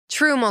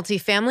True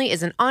Multifamily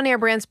is an On Air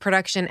Brands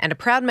production and a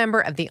proud member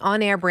of the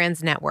On Air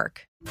Brands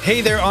Network.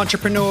 Hey there,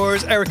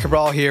 entrepreneurs. Eric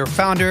Cabral here,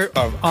 founder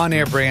of On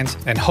Air Brands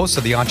and host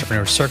of the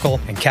Entrepreneur Circle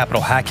and Capital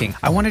Hacking.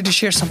 I wanted to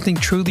share something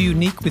truly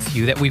unique with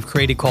you that we've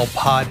created called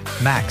Pod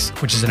Max,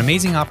 which is an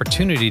amazing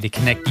opportunity to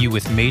connect you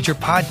with major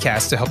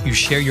podcasts to help you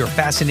share your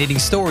fascinating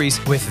stories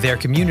with their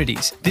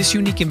communities. This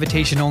unique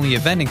invitation-only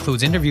event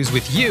includes interviews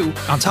with you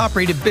on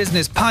top-rated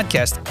business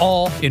podcasts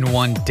all in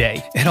one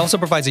day. It also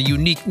provides a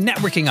unique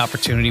networking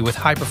opportunity with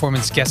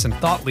high-performance guests and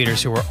thought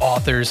leaders who are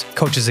authors,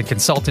 coaches and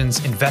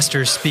consultants,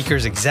 investors,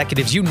 speakers,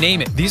 executives, you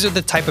name it. These are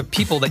the type of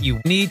people that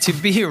you need to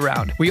be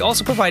around. We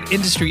also provide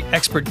industry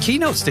expert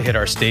keynotes to hit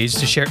our stage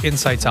to share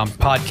insights on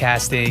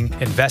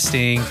podcasting,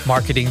 investing,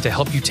 marketing to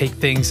help you take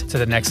things to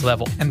the next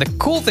level. And the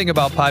cool thing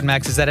about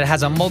PodMax is that it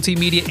has a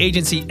multimedia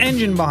agency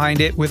engine behind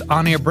it with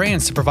on-air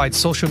brands to provide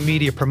social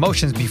media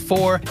promotions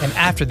before and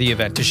after the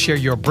event to share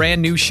your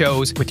brand new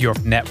shows with your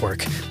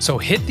network. So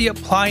hit the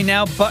apply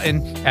now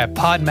button at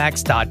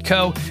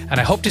podmax.co, and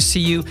I hope to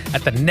see you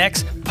at the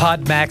next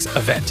PodMax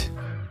event.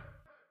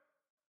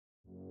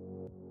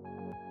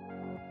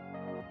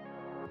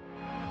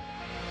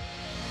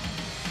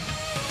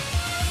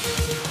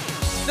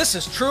 This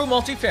is True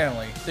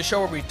Multifamily, the show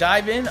where we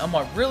dive in on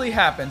what really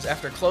happens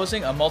after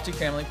closing a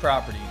multifamily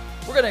property.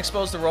 We're going to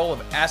expose the role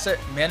of asset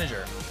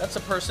manager. That's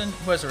a person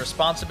who has a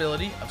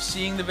responsibility of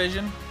seeing the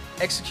vision,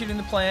 executing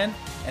the plan,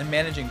 and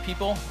managing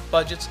people,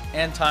 budgets,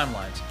 and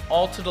timelines,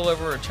 all to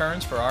deliver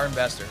returns for our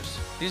investors.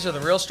 These are the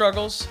real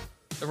struggles,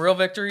 the real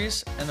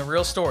victories, and the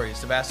real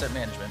stories of asset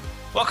management.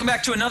 Welcome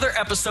back to another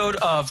episode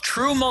of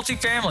True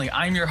Multifamily.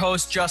 I'm your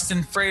host,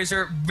 Justin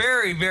Fraser.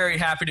 Very, very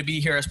happy to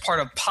be here as part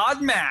of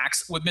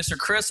PodMax with Mr.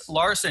 Chris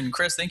Larson.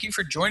 Chris, thank you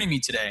for joining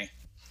me today.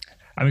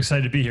 I'm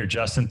excited to be here,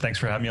 Justin. Thanks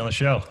for having me on the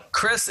show.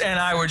 Chris and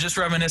I were just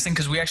reminiscing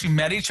because we actually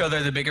met each other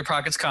at the Bigger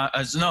Pockets,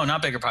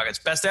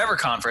 Best Ever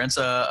Conference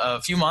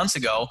a few months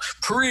ago,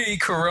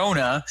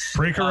 pre-Corona.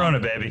 Pre-Corona,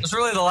 baby. It was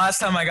really the last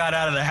time I got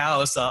out of the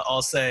house,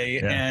 I'll say.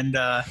 Yeah. And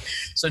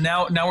so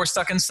now we're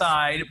stuck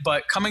inside,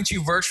 but coming to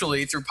you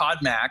virtually through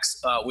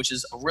PodMax, which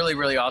is a really,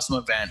 really awesome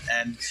event.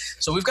 And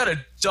so we've got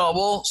a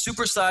double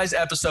supersized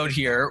episode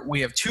here. We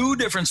have two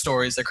different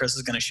stories that Chris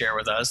is going to share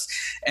with us.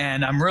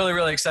 And I'm really,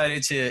 really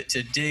excited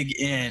to dig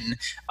in.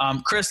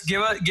 Chris,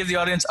 give the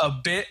audience a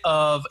bit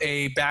of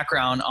a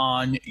background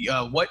on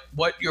what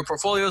your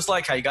portfolio is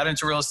like, how you got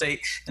into real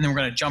estate, and then we're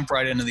going to jump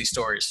right into these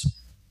stories.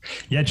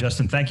 Yeah,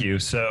 Justin, thank you.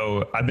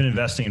 So I've been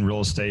investing in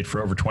real estate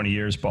for over 20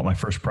 years, bought my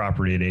first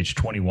property at age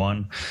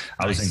 21.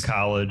 I was in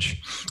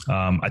college.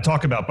 I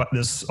talk about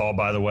this all,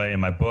 by the way, in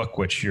my book,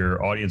 which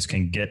your audience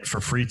can get for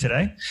free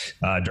today.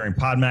 During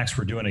PodMax,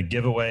 we're doing a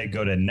giveaway.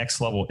 Go to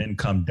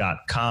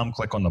nextlevelincome.com,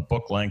 click on the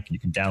book link. You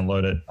can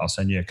download it. I'll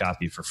send you a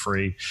copy for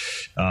free.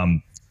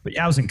 But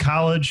yeah, I was in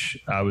college.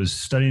 I was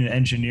studying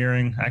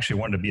engineering. I actually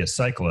wanted to be a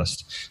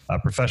cyclist, a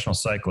professional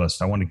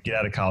cyclist. I wanted to get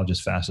out of college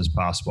as fast as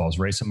possible. I was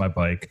racing my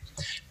bike.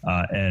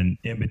 And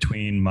in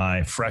between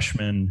my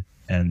freshman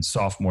and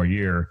sophomore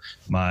year,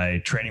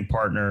 my training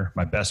partner,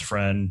 my best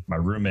friend, my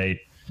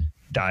roommate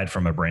died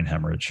from a brain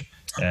hemorrhage.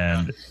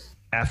 And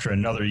after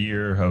another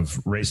year of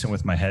racing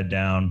with my head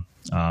down,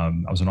 I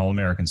was an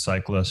All-American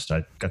cyclist.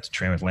 I got to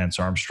train with Lance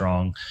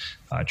Armstrong.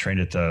 I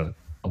trained at the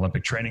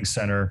Olympic Training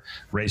Center,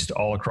 raced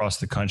all across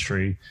the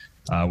country,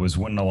 was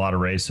winning a lot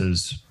of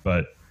races,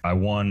 but I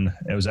won.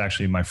 It was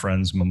actually my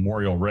friend's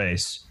memorial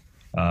race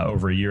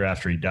over a year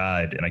after he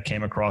died. And I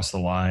came across the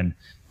line,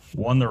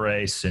 won the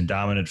race in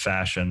dominant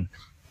fashion,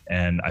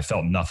 and I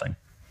felt nothing.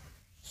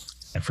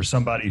 And for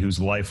somebody whose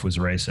life was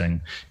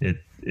racing,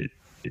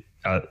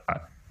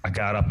 I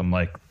got up, I'm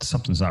like,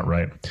 something's not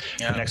right.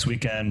 Yeah. The next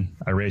weekend,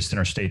 I raced in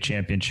our state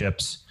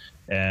championships,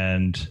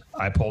 and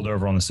I pulled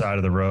over on the side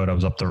of the road. I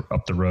was up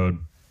the road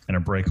in a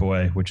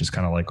breakaway, which is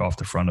kind of like off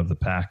the front of the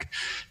pack.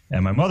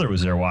 And my mother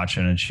was there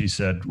watching, and she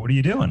said, "What are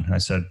you doing?" And I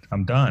said,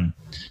 "I'm done."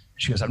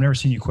 She goes, "I've never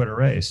seen you quit a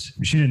race."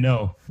 She didn't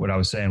know what I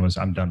was saying was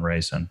I'm done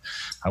racing.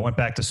 I went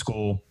back to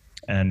school,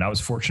 and I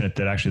was fortunate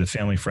that actually the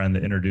family friend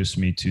that introduced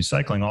me to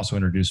cycling also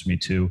introduced me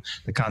to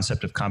the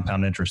concept of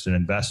compound interest in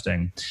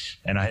investing.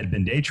 And I had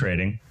been day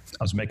trading.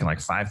 I was making like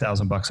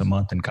 $5,000 a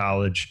month in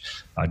college,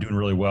 doing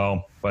really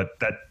well, but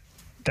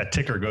that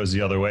ticker goes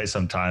the other way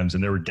sometimes.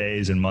 And there were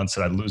days and months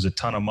that I'd lose a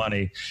ton of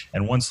money.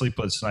 And one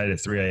sleepless night at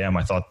 3 a.m.,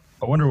 I thought,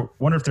 I wonder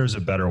if there's a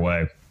better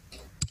way.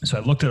 So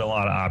I looked at a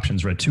lot of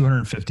options, read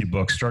 250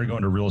 books, started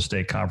going to real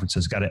estate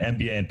conferences, got an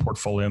MBA in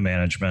portfolio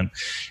management.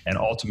 And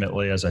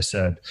ultimately, as I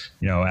said,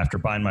 after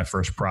buying my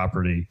first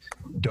property,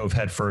 dove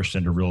headfirst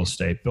into real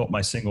estate, built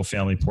my single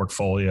family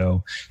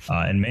portfolio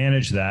and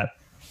managed that.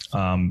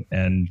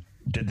 And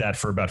did that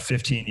for about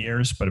 15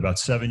 years, but about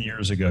 7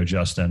 years ago,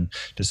 Justin,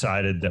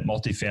 decided that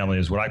multifamily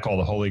is what I call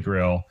the holy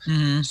grail.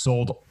 Mm-hmm.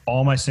 Sold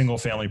all my single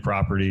family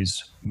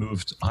properties,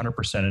 moved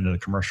 100% into the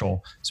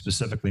commercial,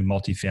 specifically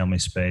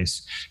multifamily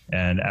space.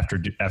 And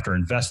after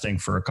investing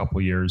for a couple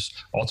of years,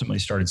 ultimately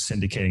started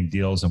syndicating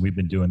deals. And we've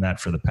been doing that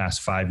for the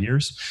past 5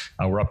 years.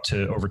 We're up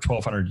to over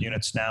 1,200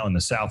 units now in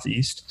the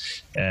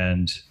Southeast.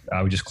 And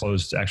we just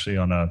closed actually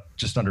on a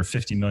just under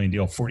 $50 million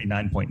deal,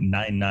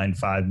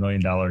 $49.995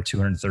 million,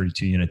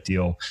 232 unit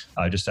deal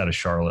just out of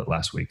Charlotte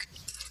last week.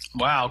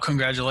 Wow.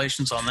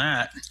 Congratulations on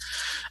that.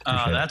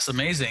 That's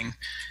amazing.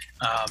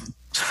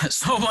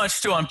 So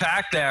much to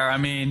unpack there. I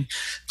mean,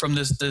 from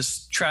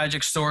this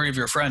tragic story of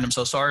your friend, I'm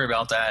so sorry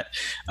about that,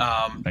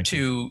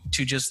 to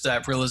just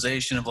that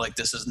realization of like,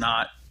 this is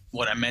not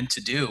what I meant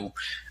to do.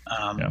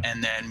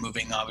 And then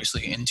moving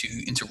obviously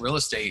into real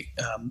estate,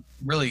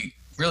 really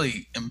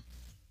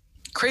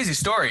crazy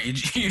story.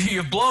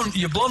 You've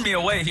blown me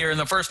away here in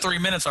the first 3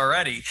 minutes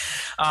already.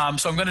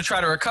 So I'm going to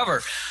try to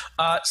recover.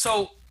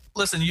 So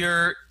listen,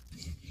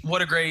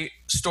 what a great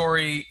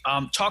story.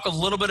 Talk a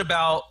little bit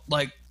about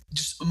like,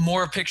 just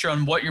more picture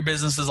on what your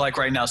business is like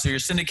right now. So you're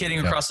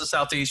syndicating across the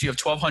Southeast. You have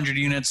 1,200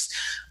 units.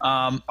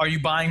 Are you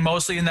buying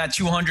mostly in that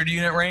 200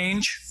 unit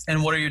range?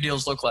 And what do your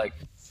deals look like?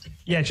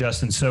 Yeah,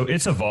 Justin. So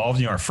it's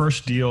evolved. Our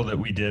first deal that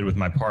we did with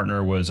my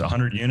partner was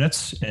 100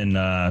 units in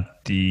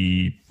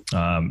the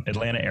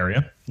Atlanta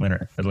area,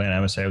 Atlanta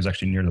MSA. I was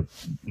actually near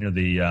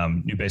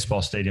the new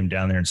baseball stadium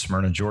down there in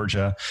Smyrna,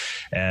 Georgia.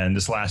 And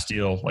this last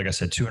deal, like I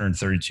said,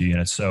 232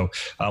 units. So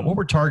what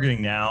we're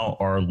targeting now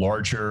are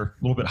larger, a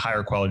little bit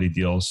higher quality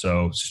deals.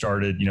 So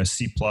started,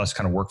 C+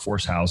 kind of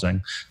workforce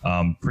housing,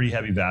 pretty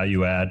heavy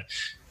value add.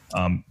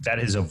 That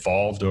has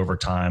evolved over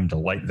time to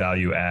light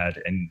value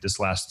add. And this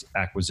last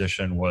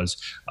acquisition was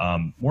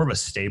more of a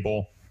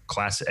stable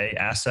Class A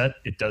asset.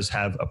 It does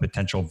have a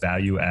potential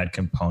value add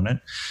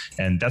component.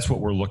 And that's what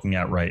we're looking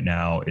at right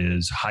now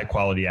is high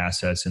quality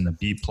assets in the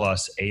B+,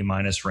 A-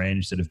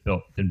 range that have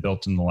been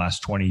built in the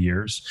last 20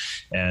 years.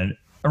 And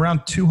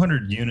around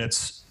 200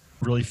 units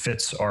really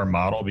fits our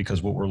model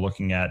because what we're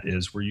looking at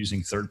is we're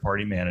using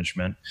third-party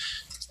management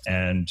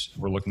and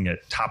we're looking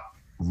at top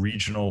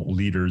regional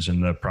leaders in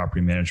the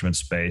property management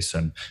space.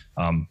 And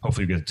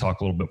hopefully we get to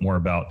talk a little bit more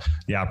about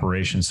the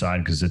operation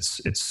side because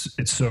it's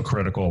so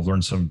critical. I've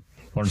learn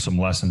some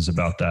lessons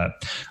about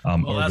that.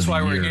 Well, that's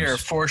why we're here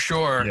for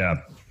sure.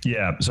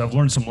 Yeah. So I've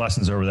learned some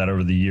lessons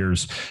over the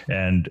years,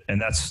 and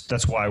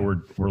that's why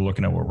we're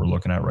looking at what we're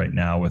looking at right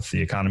now with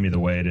the economy the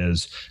way it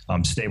is,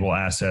 stable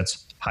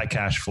assets, high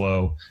cash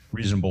flow,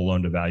 reasonable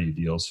loan to value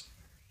deals.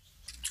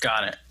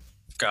 Got it.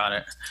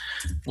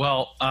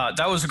 Well,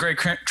 that was a great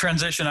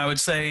transition, I would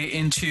say,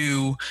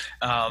 into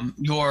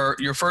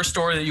your first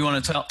story that you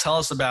want to tell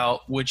us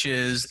about, which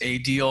is a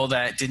deal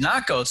that did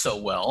not go so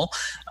well,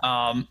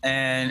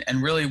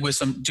 and really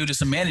due to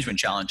some management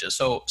challenges.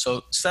 So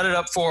set it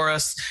up for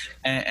us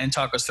and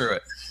talk us through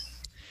it.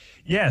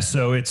 Yeah.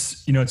 So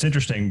it's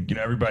interesting.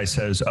 Everybody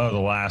says, the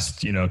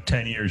last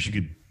 10 years you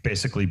could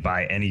basically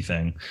buy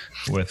anything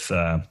with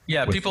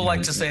people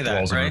like to say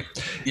that, right?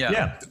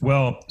 Yeah.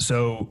 Well,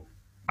 so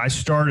I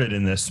started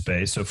in this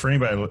space. So for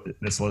anybody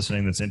that's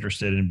listening that's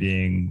interested in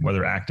being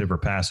whether active or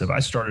passive, I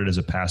started as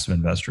a passive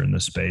investor in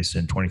this space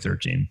in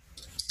 2013.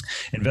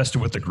 Invested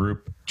with a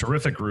group,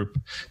 terrific group.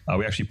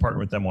 We actually partnered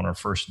with them on our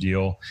first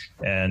deal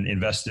and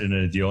invested in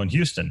a deal in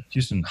Houston.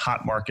 Houston,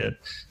 hot market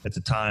at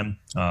the time.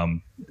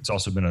 It's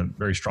also been a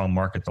very strong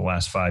market the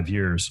last 5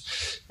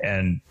 years.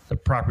 And the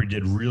property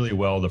did really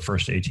well the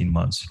first 18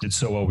 months. Did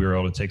so well, we were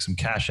able to take some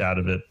cash out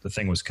of it. The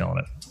thing was killing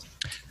it.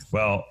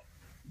 Well,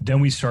 then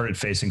we started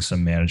facing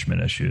some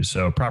management issues.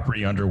 So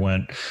property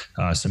underwent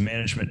some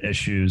management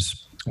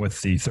issues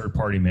with the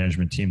third-party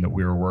management team that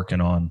we were working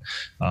on.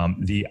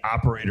 The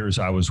operators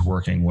I was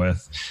working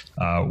with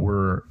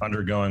were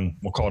undergoing,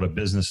 we'll call it a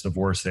business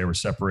divorce. They were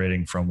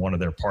separating from one of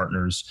their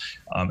partners,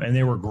 and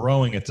they were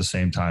growing at the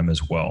same time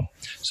as well.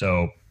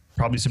 So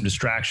probably some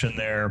distraction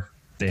there.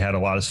 They had a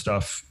lot of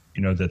stuff,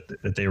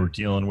 that they were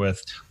dealing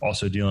with,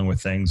 also dealing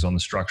with things on the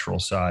structural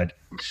side,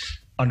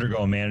 undergo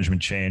a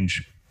management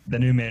change. The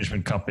new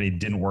management company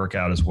didn't work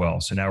out as well.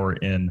 So now we're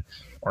in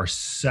our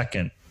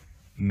second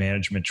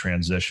management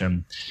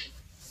transition.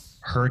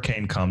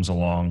 Hurricane comes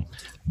along,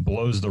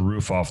 blows the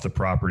roof off the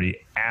property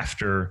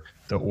after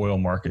the oil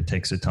market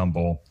takes a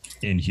tumble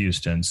in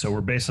Houston. So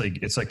we're basically,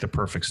 it's like the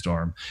perfect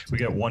storm. We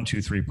got 1,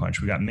 2, 3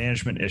 punch. We got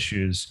management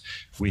issues.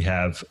 We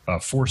have a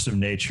force of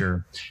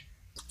nature,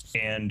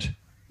 and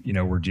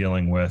we're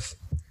dealing with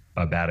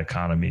a bad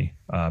economy,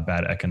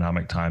 bad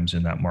economic times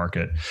in that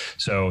market.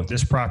 So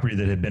this property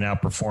that had been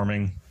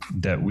outperforming,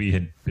 that we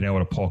had been able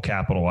to pull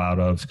capital out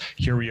of,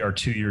 here we are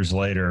 2 years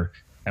later,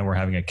 and we're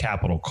having a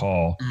capital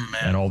call,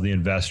 and all the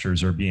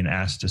investors are being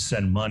asked to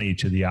send money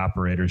to the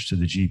operators, to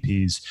the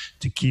GPs,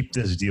 to keep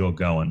this deal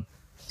going.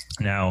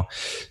 Now,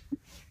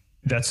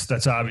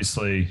 that's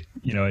obviously,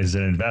 as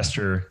an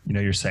investor,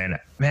 you're saying,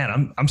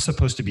 man, I'm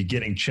supposed to be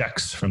getting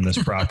checks from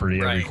this property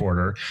right. every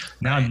quarter.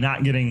 Now I'm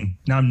not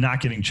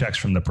getting checks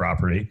from the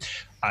property.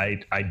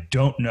 I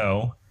don't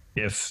know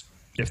if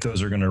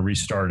those are going to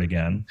restart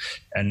again.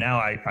 And now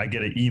I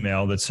get an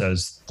email that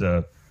says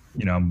the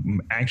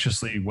I'm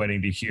anxiously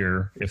waiting to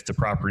hear if the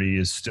property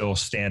is still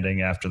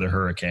standing after the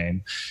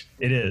hurricane.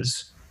 It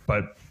is,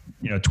 but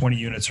 20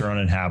 units are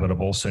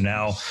uninhabitable. So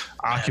now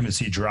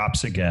occupancy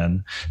drops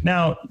again.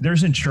 Now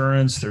there's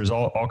insurance, there's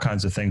all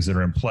kinds of things that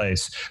are in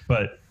place,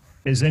 but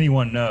as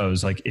anyone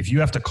knows, like if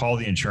you have to call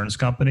the insurance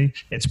company,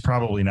 it's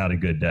probably not a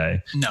good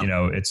day.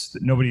 No. It's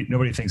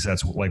nobody thinks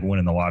that's like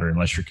winning the lottery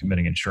unless you're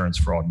committing insurance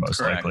fraud, most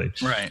Correct. likely.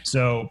 Right.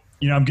 So,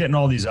 I'm getting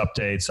all these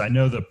updates. I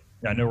know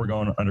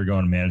we're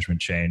undergoing a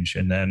management change,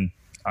 and then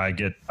I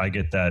get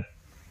that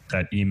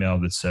email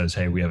that says,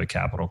 hey, we have a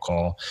capital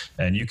call,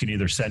 and you can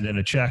either send in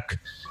a check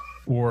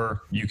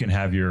or you can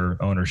have your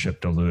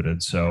ownership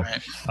diluted. So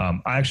I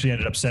actually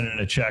ended up sending in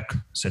a check,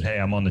 said, hey,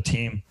 I'm on the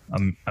team.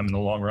 I'm in the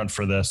long run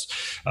for this.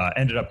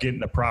 Ended up getting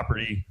the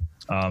property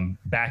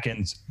back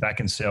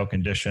in sale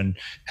condition,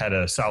 had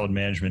a solid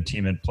management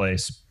team in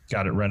place,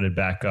 got it rented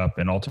back up,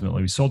 and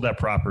ultimately we sold that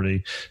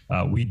property.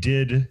 We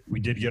did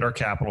get our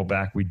capital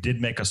back. We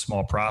did make a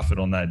small profit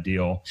on that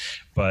deal.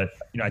 But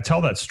I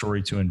tell that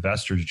story to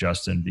investors,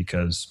 Justin,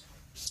 because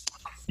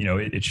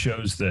it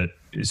shows that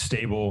it's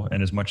stable.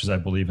 And as much as I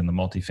believe in the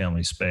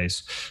multifamily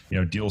space,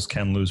 deals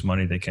can lose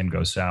money, they can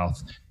go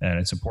south, and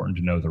it's important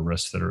to know the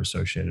risks that are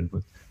associated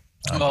with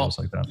deals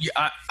like that. Yeah,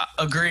 I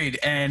agreed.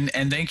 And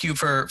thank you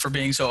for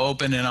being so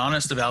open and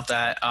honest about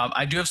that.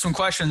 I do have some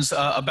questions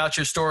about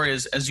your story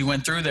as you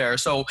went through there.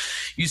 So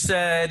you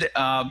said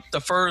the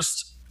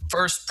first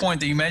point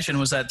that you mentioned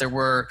was that there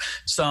were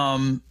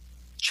some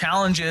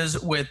challenges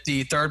with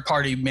the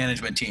third-party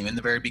management team in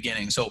the very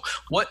beginning. So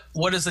what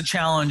does the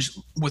challenge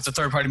with the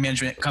third-party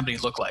management company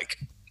look like?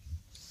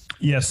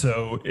 Yeah.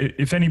 So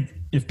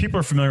if people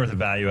are familiar with a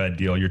value add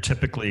deal, you're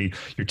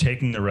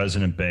taking the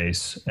resident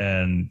base,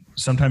 and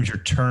sometimes you're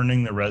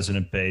turning the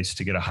resident base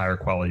to get a higher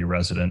quality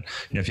resident.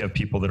 If you have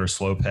people that are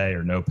slow pay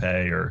or no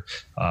pay or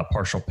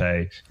partial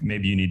pay,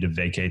 maybe you need to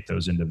vacate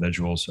those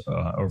individuals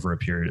over a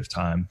period of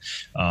time.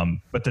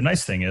 But the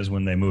nice thing is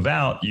when they move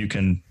out, you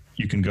can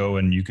go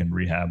and you can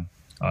rehab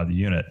the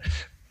unit.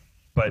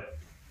 But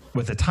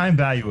with the time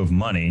value of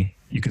money,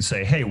 you can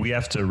say, hey, we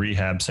have to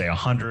rehab, say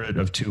 100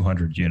 of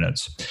 200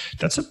 units.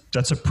 That's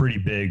a pretty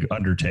big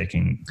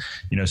undertaking.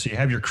 So you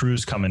have your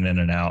crews coming in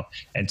and out,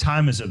 and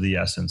time is of the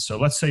essence. So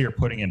let's say you're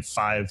putting in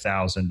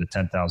 $5,000 to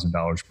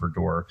 $10,000 per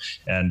door.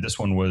 And this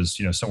one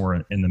was,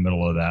 somewhere in the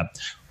middle of that.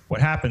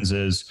 What happens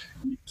is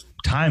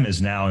time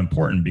is now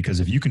important,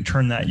 because if you can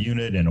turn that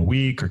unit in a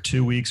week or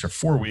 2 weeks or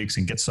 4 weeks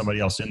and get somebody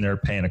else in there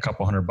paying a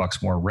couple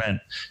 $100 more rent,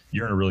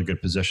 you're in a really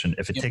good position.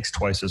 If it takes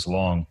twice as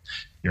long,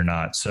 you're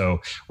not.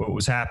 So what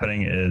was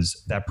happening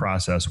is that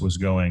process was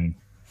going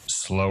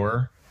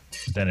slower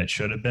than it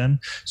should have been.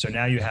 So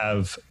now you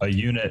have a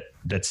unit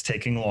that's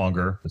taking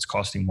longer, that's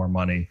costing more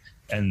money,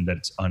 and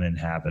that's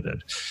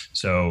uninhabited.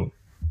 So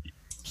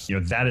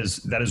that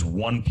is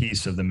one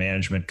piece of the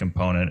management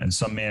component, and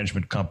some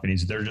management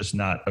companies, they're just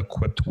not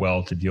equipped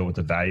well to deal with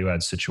the value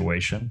add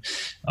situation.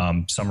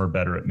 Some are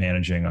better at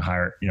managing a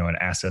higher, an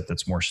asset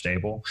that's more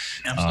stable.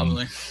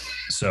 Absolutely.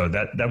 So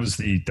that was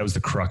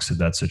the crux of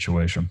that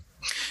situation.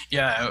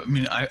 Yeah, I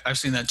mean, I've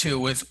seen that too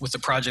with the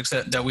projects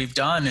that we've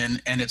done,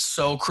 and it's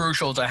so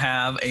crucial to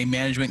have a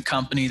management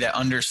company that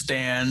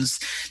understands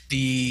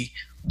the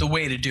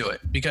way to do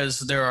it, because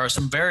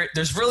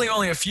there's really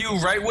only a few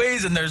right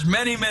ways, and there's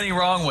many, many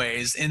wrong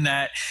ways in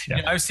that.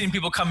 I've seen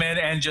people come in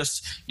and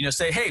just,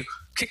 say, hey,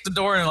 kick the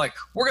door and like,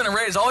 we're going to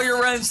raise all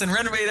your rents and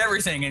renovate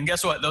everything. And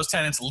guess what? Those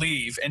tenants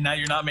leave, and now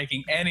you're not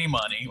making any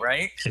money,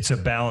 right? It's a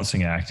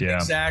balancing act. Yeah,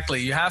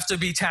 exactly. You have to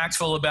be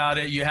tactful about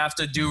it. You have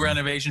to do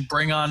renovation,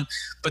 but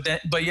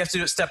you have to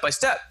do it step by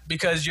step,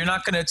 because you're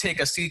not going to take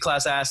a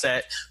C-class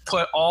asset,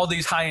 put all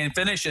these high-end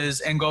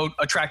finishes, and go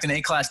attract an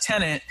A-class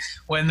tenant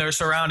when they're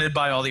surrounded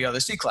by all the other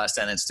C-class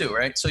tenants too,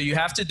 right? So you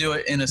have to do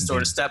it in a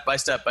sort of step by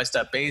step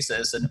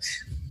basis, and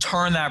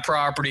turn that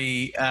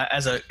property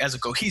as a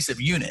cohesive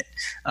unit,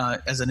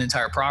 as an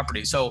entire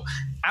property. So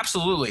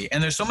absolutely.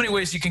 And there's so many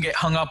ways you can get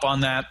hung up on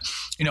that,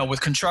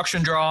 with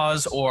construction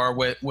draws, or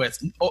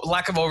with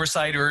lack of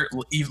oversight, or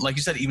even, like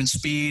you said, even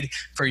speed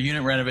for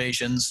unit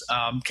renovations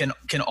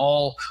can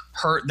all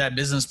hurt that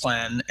business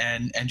plan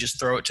and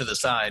just throw it to the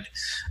side.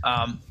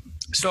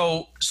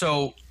 So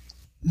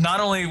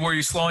not only were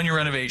you slowing your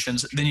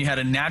renovations, then you had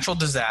a natural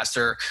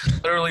disaster,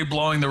 literally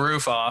blowing the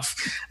roof off.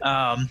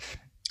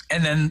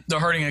 And then the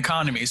hurting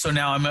economy. So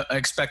now I'm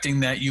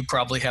expecting that you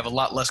probably have a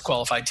lot less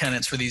qualified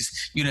tenants for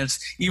these units.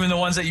 Even the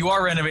ones that you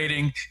are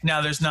renovating,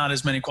 now there's not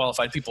as many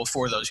qualified people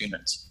for those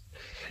units.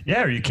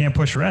 Yeah, or you can't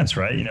push rents,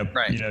 right?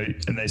 Right.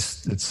 And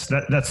that's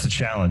the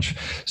challenge.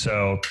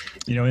 So,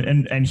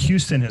 and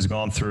Houston has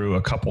gone through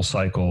a couple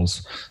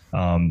cycles,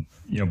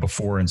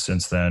 before and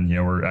since then.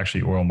 We're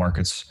actually, oil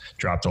markets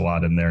dropped a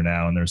lot in there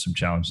now, and there's some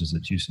challenges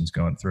that Houston's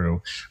going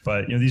through.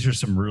 But these are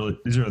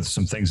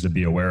some things to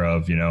be aware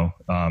of.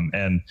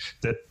 And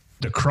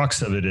the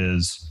crux of it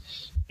is,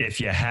 if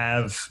you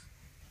have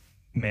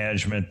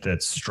management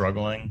that's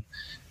struggling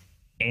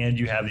and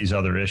you have these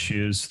other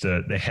issues,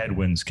 the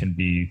headwinds can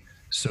be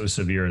so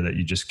severe that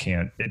you just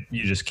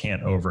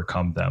can't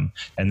overcome them.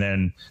 And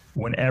then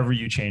whenever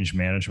you change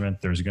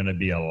management, there's going to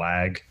be a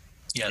lag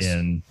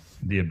in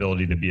the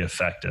ability to be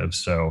effective.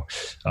 So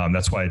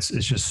that's why it's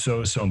just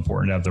so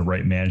important to have the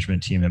right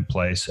management team in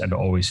place and to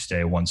always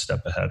stay one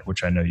step ahead,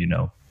 which I know you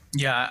know.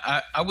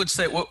 Yeah, I would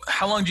say,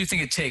 how long do you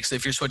think it takes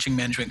if you're switching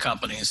management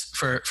companies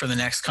for the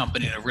next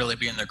company to really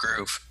be in the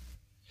groove?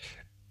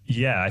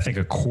 Yeah, I think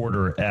a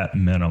quarter at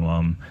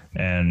minimum.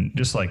 And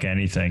just like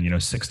anything,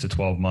 6 to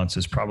 12 months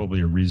is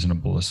probably a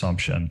reasonable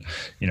assumption,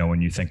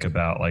 when you think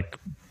about like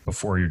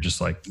before you're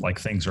just like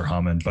things are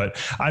humming. But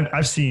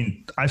I've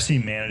seen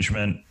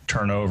management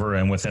turnover,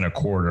 and within a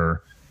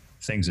quarter,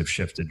 things have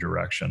shifted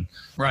direction.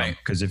 Right.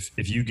 Because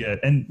if you get,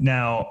 and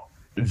now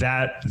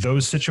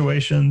those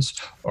situations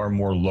are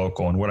more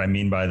local. And what I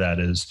mean by that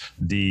is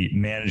the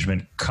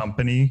management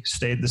company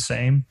stayed the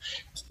same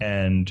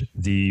and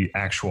the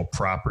actual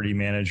property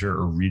manager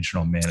or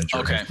regional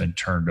manager has been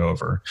turned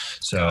over.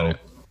 So,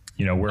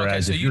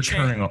 whereas if you're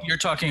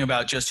talking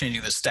about just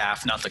changing the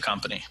staff, not the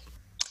company.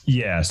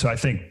 Yeah. So I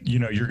think,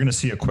 you're going to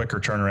see a quicker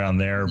turnaround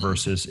there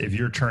versus if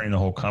you're turning the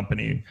whole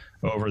company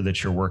over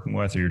that you're working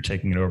with, or you're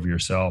taking it over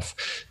yourself,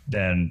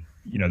 then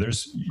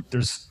there's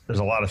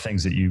a lot of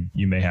things that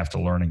you may have to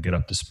learn and get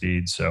up to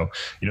speed. So,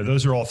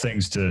 those are all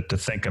things to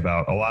think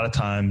about. A lot of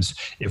times,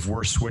 if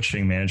we're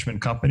switching management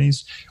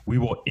companies, we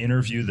will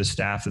interview the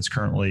staff that's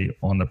currently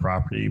on the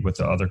property with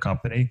the other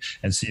company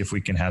and see if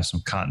we can have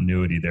some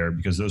continuity there,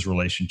 because those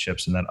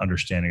relationships and that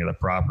understanding of the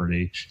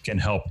property can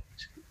help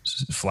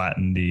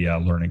flatten the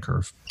learning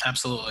curve.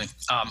 Absolutely.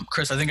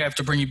 Chris, I think I have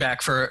to bring you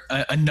back for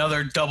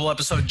another double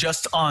episode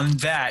just on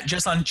that,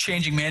 just on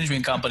changing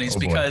management companies,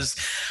 because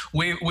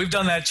we've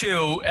done that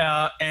too.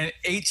 And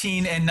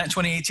 2018 and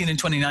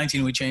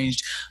 2019, we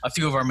changed a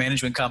few of our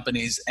management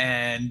companies,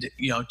 and,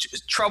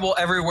 trouble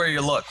everywhere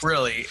you look,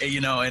 really,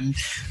 and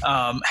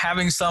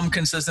having some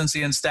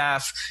consistency in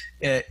staff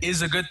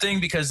is a good thing,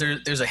 because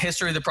there's a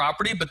history of the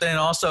property, but then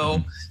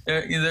also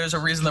there's a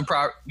reason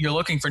you're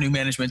looking for new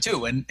management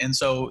too. And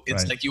so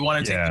it's like you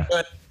want to take the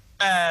good,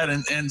 bad,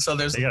 and so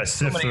there's you got to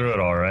sift through it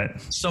all, right?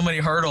 So many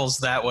hurdles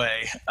that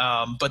way.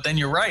 But then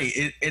you're right.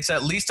 It's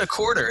at least a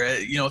quarter,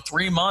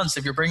 3 months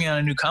if you're bringing on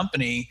a new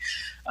company.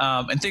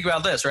 And think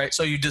about this, right?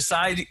 So you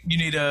decide you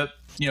need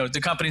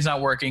the company's not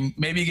working.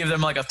 Maybe you give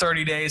them like a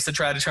 30 days to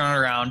try to turn it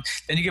around.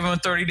 Then you give them a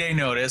 30-day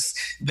notice.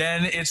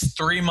 Then it's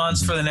 3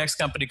 months for the next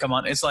company to come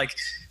on. It's like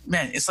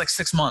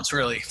 6 months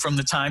really from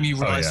the time you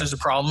realize there's a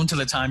problem to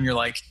the time you're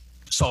like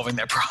solving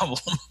that problem.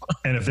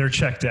 And if they're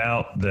checked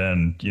out,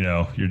 then,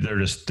 they're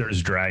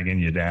just dragging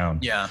you down.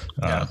 Yeah.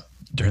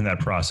 During that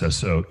process.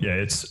 So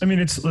it's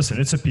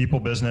a people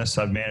business.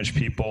 I've managed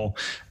people,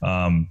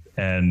 and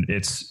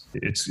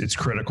it's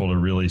critical to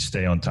really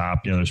stay on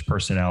top. There's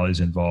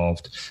personalities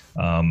involved.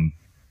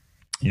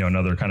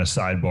 Another kind of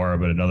sidebar,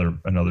 but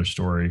another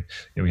story.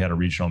 We had a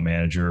regional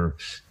manager,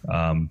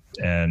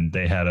 and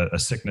they had a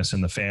sickness in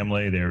the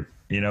family.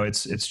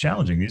 It's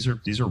challenging.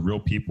 These are real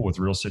people with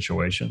real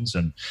situations,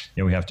 and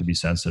we have to be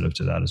sensitive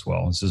to that as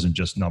well. This isn't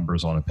just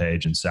numbers on a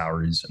page and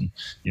salaries and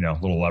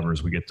little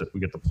levers we get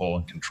to pull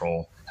and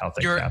control how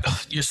things happen.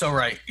 You're so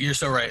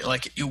right.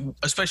 Like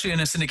especially in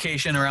a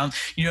syndication around,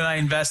 and I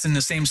invest in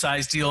the same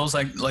size deals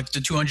like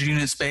the 200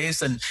 unit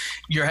space, and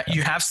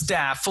you have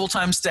staff,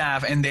 full-time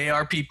staff, and they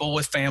are people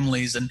with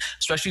families, and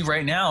especially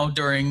right now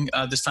during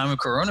this time of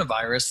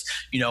coronavirus,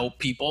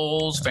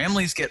 people's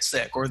families get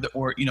sick, or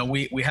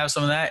we have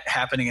some of that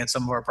happening at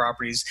some of our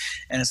properties,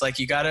 and it's like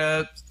you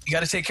gotta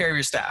take care of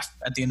your staff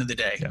at the end of the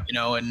day,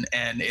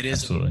 and it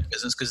is a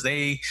business, because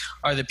they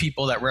are the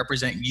people that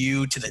represent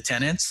you to the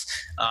tenants,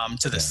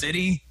 to the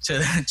city, to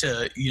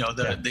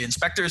the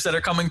inspectors that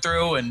are coming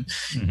through, and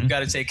you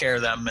got to take care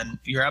of them. And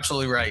you're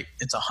absolutely right.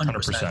 It's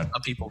 100% a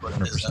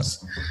people-driven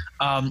business.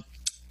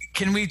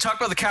 Can we talk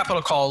about the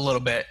capital call a little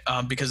bit?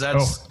 Because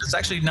that's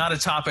actually not a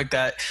topic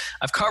that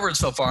I've covered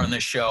so far in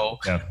this show.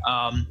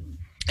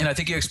 And I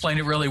think you explained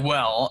it really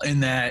well in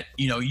that,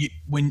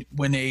 when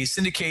a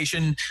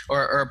syndication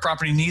or a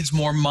property needs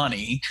more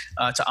money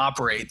to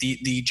operate,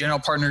 the general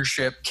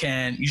partnership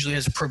usually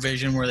has a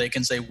provision where they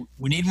can say,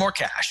 we need more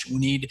cash. We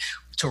need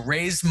to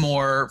raise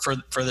more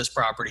for this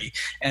property.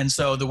 And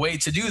so the way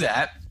to do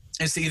that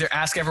is to either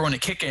ask everyone to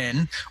kick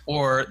in,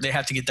 or they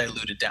have to get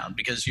diluted down,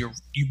 because you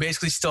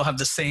basically still have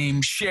the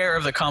same share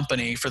of the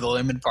company for the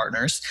limited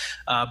partners,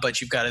 but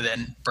you've got to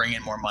then bring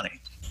in more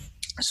money.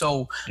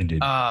 So,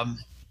 Indeed.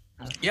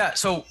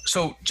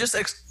 So just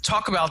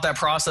talk about that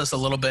process a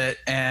little bit.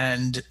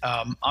 And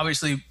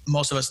obviously,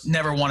 most of us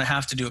never want to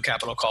have to do a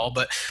capital call,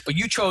 but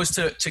you chose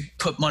to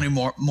put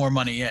more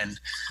money in,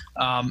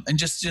 and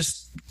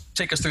just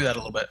take us through that a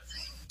little bit.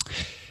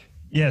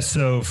 Yeah.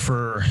 So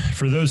for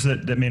those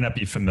that may not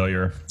be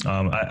familiar,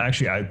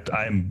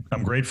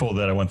 I'm grateful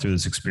that I went through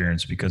this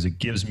experience, because it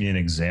gives me an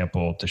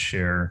example to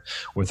share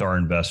with our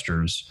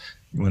investors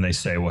when they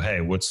say, well,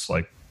 hey, what's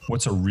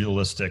what's a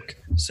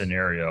realistic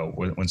scenario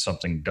when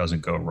something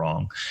doesn't go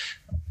wrong.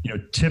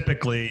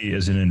 Typically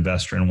as an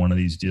investor in one of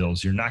these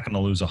deals, you're not going to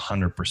lose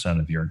 100%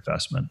 of your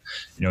investment.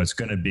 It's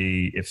going to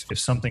be, if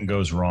something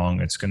goes wrong,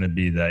 it's going to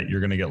be that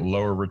you're going to get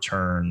lower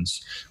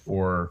returns,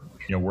 or,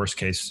 worst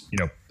case,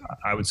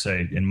 I would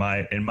say in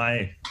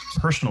my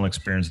personal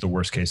experience, the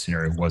worst case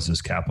scenario was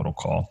this capital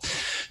call.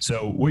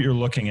 So what you're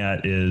looking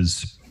at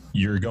is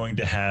you're going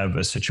to have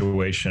a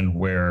situation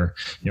where,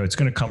 it's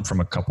going to come from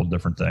a couple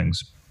different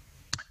things.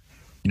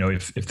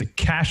 If the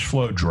cash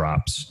flow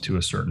drops to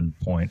a certain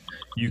point,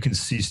 you can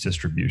cease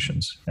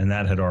distributions, and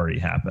that had already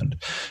happened.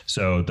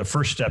 So the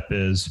first step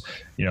is,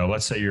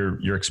 let's say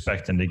you're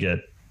expecting to get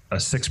a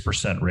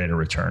 6% rate of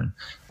return.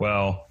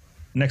 Well,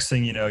 next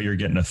thing you know, you're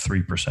getting a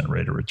 3%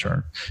 rate of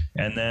return.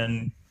 And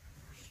then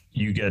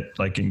you get,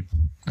 like in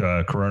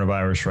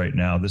coronavirus right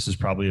now, this is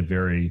probably a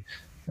very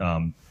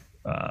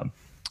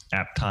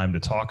apt time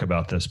to talk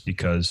about this,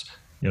 because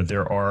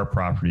there are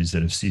properties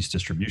that have ceased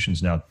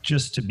distributions now,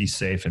 just to be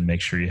safe and make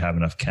sure you have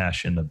enough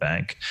cash in the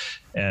bank.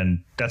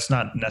 And that's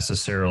not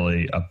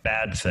necessarily a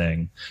bad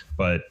thing,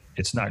 but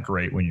it's not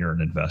great when you're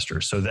an investor.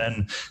 So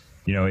then,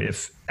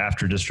 if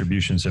after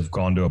distributions have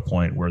gone to a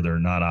point where they're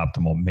not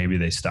optimal, maybe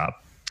they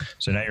stop.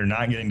 So now you're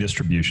not getting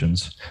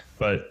distributions,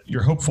 but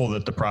you're hopeful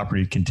that the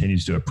property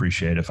continues to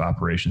appreciate if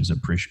operations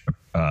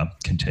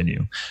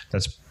continue.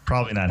 That's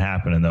probably not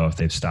happening though if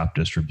they've stopped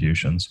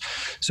distributions.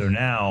 So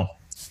now,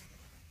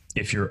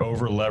 if you're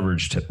over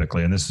leveraged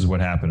typically, and this is what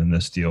happened in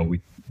this deal,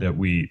 there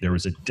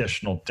was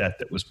additional debt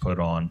that was put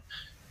on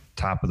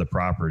top of the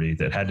property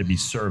that had to be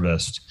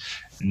serviced.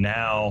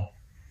 Now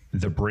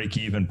the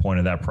break-even point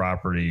of that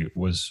property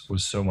was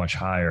so much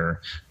higher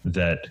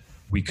that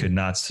we could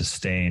not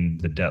sustain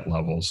the debt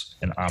levels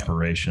and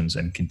operations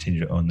and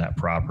continue to own that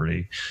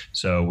property.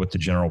 So what the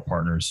general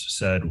partners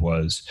said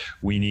was,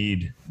 we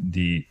need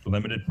the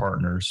limited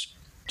partners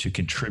to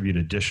contribute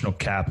additional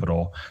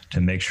capital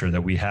to make sure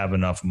that we have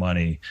enough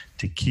money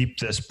to keep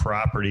this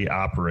property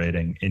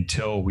operating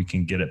until we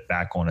can get it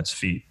back on its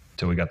feet,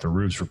 till we got the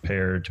roofs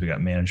repaired, till we got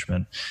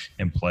management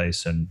in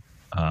place, and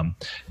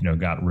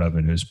got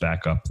revenues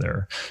back up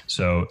there.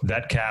 So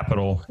that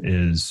capital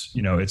is,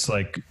 it's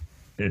like,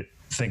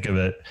 think of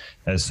it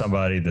as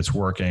somebody that's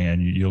working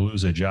and you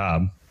lose a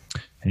job.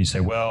 And you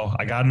say, well,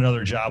 I got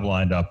another job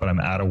lined up, but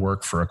I'm out of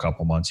work for a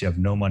couple months. You have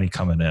no money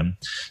coming in.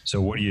 So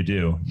what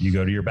do? You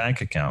go to your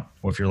bank account.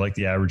 Well, if you're like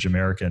the average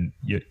American,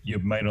 you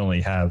might only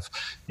have,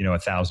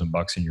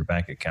 $1,000 in your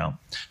bank account.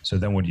 So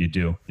then what do?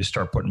 You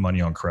start putting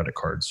money on credit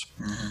cards,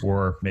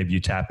 or maybe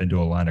you tap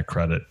into a line of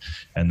credit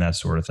and that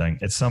sort of thing.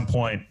 At some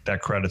point,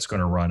 that credit's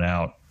going to run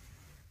out.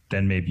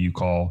 Then maybe you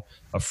call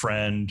a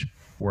friend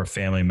or a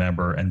family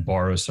member and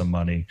borrow some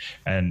money.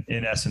 And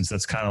in essence,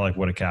 that's kind of like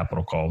what a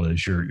capital call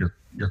is.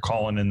 You're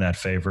calling in that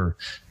favor,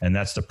 and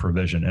that's the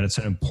provision. And it's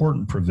an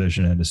important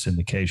provision in a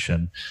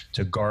syndication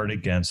to guard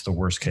against the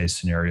worst case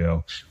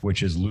scenario,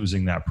 which is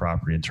losing that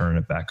property and turning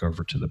it back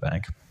over to the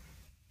bank.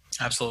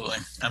 Absolutely.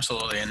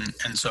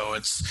 And so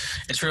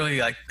it's really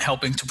like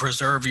helping to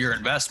preserve your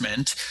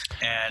investment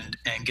and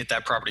get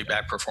that property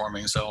back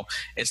performing. So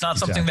it's not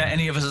something that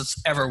any of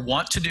us ever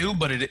want to do,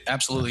 but it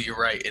absolutely, you're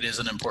right. It is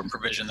an important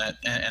provision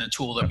and a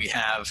tool that we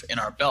have in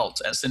our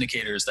belt as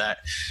syndicators that,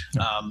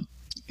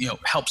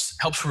 helps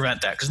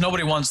prevent that, because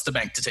nobody wants the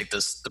bank to take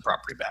the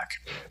property back.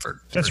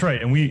 That's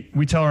right. And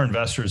we tell our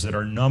investors that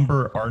our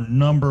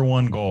number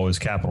one goal is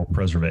capital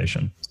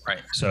preservation.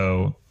 Right.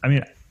 So,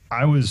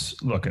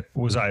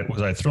 was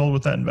I thrilled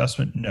with that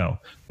investment? No.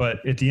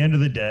 But at the end of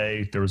the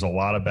day, there was a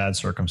lot of bad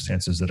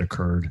circumstances that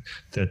occurred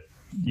that,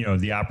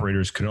 the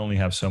operators could only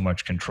have so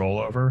much control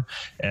over,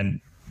 and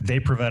they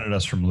prevented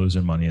us from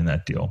losing money in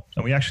that deal.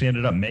 And we actually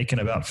ended up making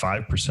about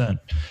 5%,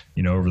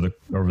 over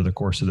the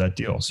course of that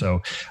deal.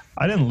 So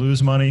I didn't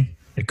lose money.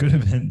 It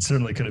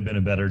certainly could have been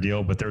a better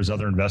deal, but there was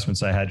other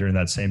investments I had during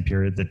that same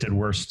period that did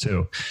worse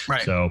too.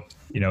 Right. So,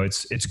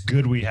 it's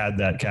good we had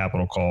that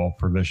capital call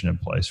provision in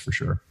place for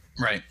sure.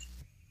 Right.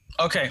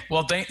 Okay.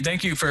 Well,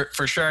 thank you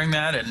for sharing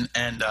that.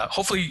 And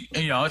hopefully,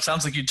 it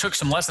sounds like you took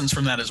some lessons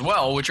from that as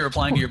well, which you're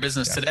applying to your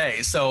business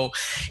today. So,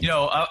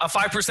 a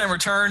 5%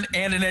 return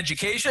and an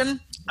education,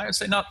 I would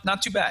say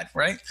not too bad,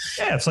 right?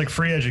 Yeah. It's like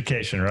free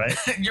education, right?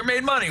 You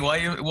made money while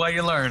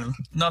you learn.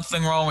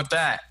 Nothing wrong with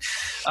that.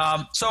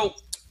 So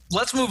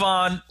let's move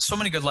on. So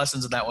many good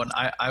lessons in that one.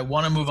 I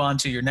want to move on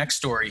to your next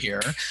story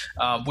here,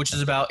 which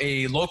is about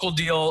a local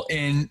deal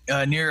in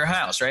near your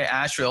house, right?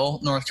 Asheville,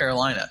 North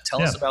Carolina.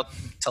 Tell us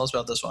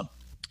about this one.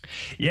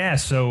 Yeah.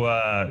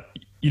 So,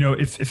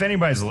 if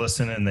anybody's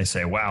listening and they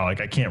say, wow,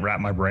 like I can't wrap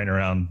my brain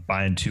around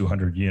buying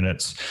 200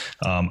 units.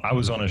 I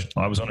was on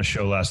a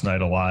show last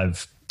night, a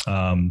live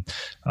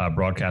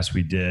broadcast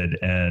we did,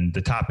 and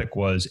the topic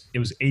was, it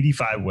was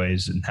 85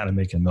 ways in how to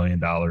make $1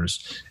 million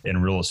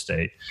in real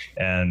estate.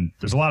 And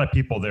there's a lot of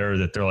people there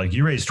that they're like,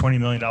 you raised $20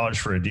 million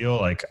for a deal.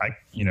 Like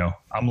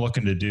I'm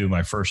looking to do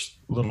my first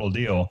little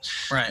deal.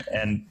 Right.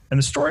 And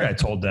the story I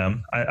told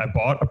them, I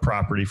bought a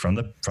property from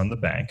the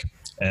bank,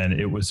 and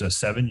it was a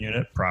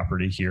 7-unit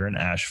property here in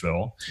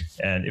Asheville,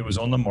 and it was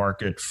on the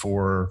market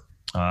for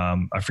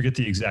I forget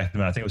the exact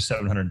amount. I think it was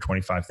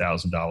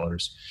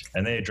 $725,000,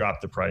 and they had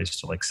dropped the price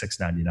to like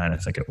 $699, I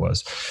think it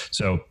was.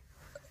 So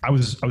I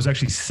was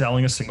actually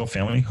selling a single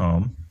family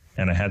home,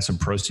 and I had some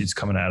proceeds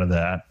coming out of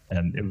that,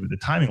 and the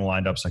timing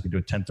lined up so I could do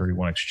a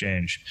 1031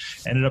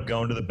 exchange. Ended up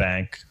going to the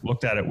bank,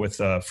 looked at it with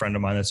a friend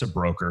of mine that's a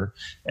broker,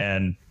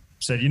 and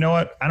said, you know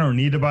what, I don't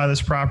need to buy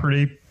this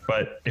property,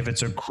 but if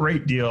it's a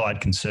great deal,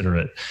 I'd consider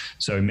it.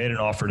 So he made an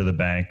offer to the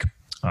bank,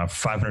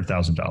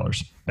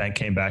 $500,000. Bank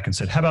came back and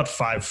said, how about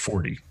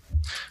 540?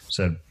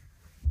 Said,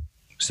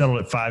 settled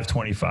at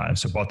 525.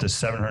 So bought this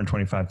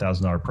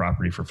 $725,000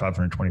 property for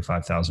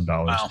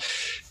 $525,000. Wow.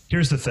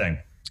 Here's the thing.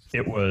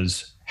 It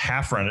was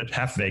half rented,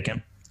 half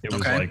vacant. It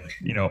was like,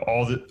 you know,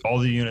 all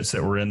the units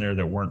that were in there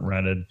that weren't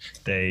rented,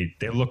 they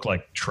looked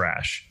like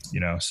trash, you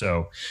know,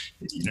 so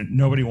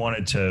nobody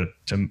wanted to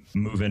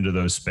move into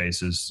those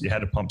spaces. You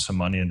had to pump some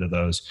money into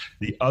those.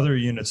 The other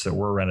units that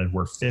were rented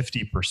were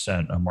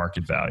 50% of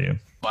market value.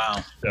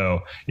 Wow.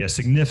 So yeah,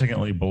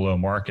 significantly below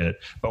market.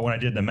 But when I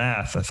did the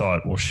math, I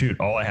thought, well, shoot,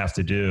 all I have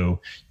to do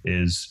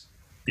is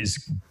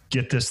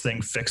get this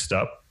thing fixed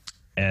up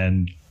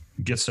and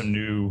get some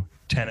new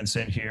tenants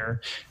in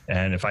here.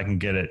 And if I can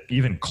get it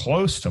even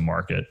close to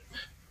market,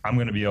 I'm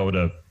going to be able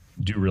to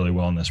do really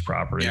well in this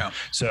property. Yeah.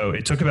 So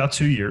it took about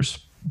 2 years.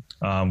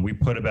 We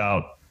put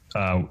about,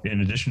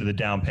 in addition to the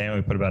down payment,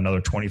 we put about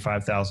another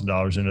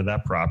 $25,000 into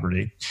that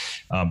property.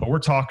 But we're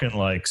talking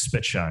like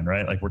spit shine,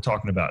 right? Like we're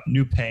talking about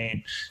new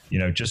paint, you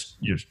know, just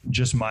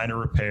minor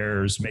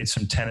repairs, made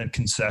some tenant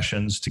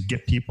concessions to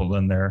get people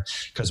in there.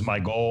 Because my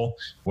goal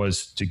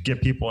was to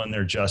get people in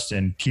there,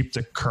 Justin, keep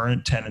the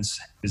current tenants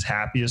as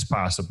happy as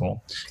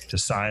possible, to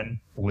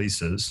sign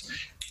leases,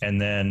 and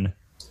then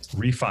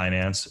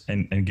refinance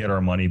and get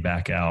our money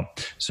back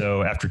out.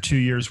 So after 2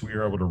 years, we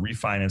were able to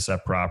refinance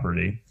that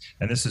property.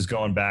 And this is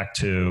going back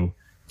to,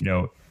 you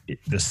know,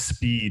 the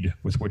speed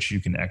with which you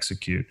can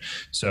execute.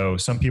 So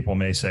some people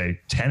may say,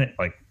 tenant,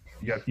 like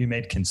you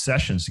made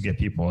concessions to get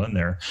people in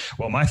there.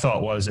 Well, my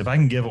thought was, if I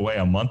can give away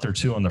a month or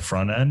two on the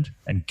front end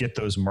and get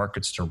those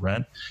markets to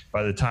rent,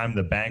 by the time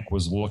the bank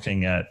was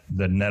looking at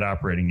the net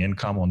operating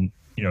income on,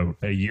 you know,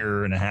 a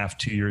year and a half,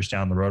 2 years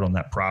down the road on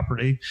that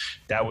property,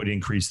 that would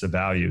increase the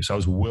value. So I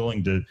was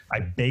willing to, I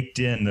baked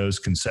in those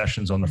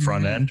concessions on the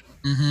front end,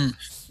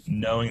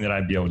 knowing that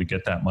I'd be able to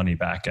get that money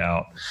back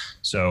out.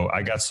 So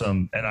I got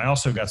some, and I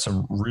also got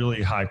some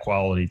really high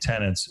quality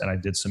tenants, and I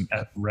did some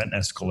rent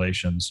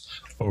escalations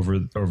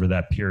over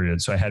that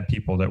period. So I had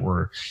people that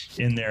were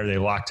in there, they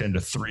locked into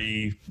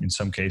in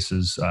some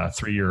cases,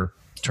 3-year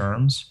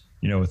terms,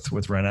 you know,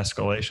 with rent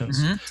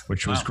escalations,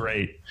 which was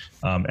great.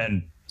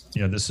 And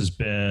you know, this has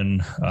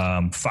been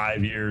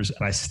 5 years,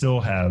 and I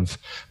still have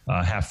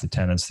half the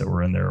tenants that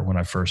were in there when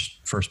I first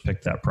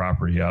picked that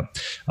property up.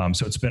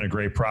 So it's been a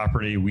great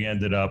property. We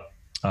ended up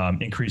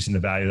increasing the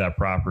value of that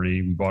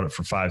property. We bought it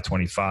for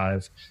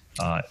 $525.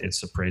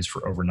 It's appraised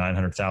for over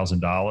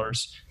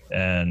 $900,000,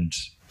 and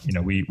you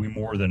know, we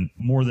more than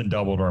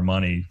doubled our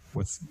money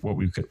with what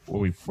we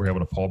were able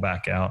to pull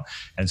back out,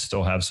 and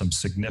still have some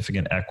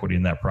significant equity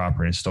in that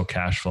property, and still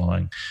cash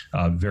flowing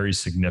very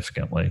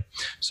significantly.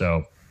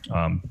 So.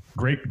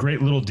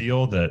 Great little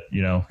deal that,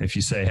 you know, if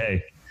you say,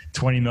 hey,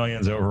 20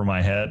 million's over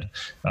my head.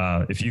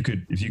 If you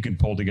could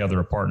pull together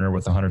a partner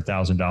with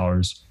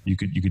 $100,000, you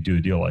could do a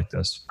deal like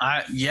this.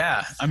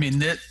 Yeah. I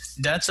mean,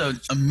 that's an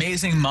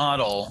amazing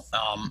model,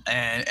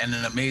 and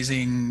an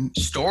amazing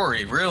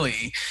story,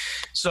 really.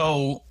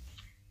 So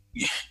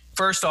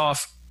first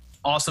off,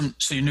 awesome.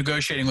 So you're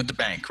negotiating with the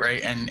bank,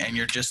 right? And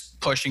you're just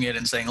pushing it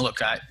and saying,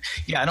 look, I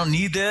don't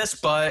need this,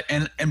 but,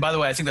 and by the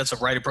way, I think that's the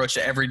right approach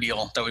to every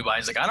deal that we buy.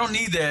 It's like, I don't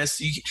need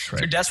this. If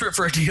you're desperate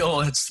for a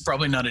deal, it's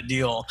probably not a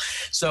deal.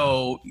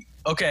 So,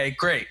 okay,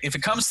 great. If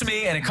it comes to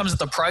me and it comes at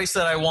the price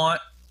that I want,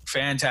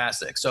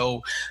 fantastic.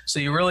 So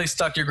you really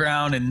stuck your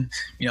ground, and,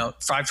 you know,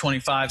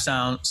 525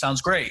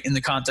 sounds great in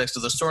the context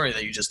of the story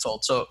that you just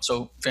told.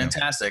 So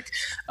fantastic.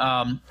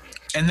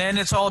 And then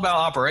it's all about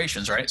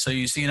operations, right? So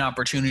you see an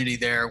opportunity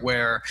there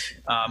where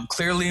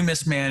clearly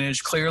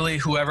mismanaged, clearly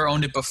whoever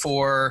owned it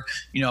before,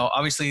 you know,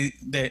 obviously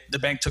the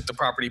bank took the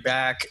property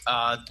back.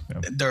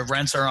 The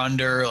rents are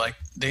under, like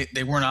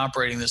they weren't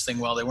operating this thing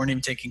well. They weren't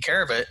even taking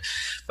care of it.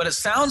 But it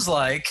sounds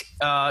like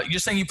you're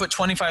saying you put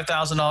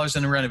 $25,000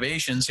 into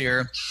renovations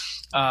here.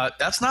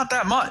 That's not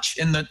that much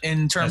in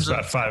terms of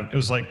about $5. It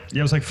was like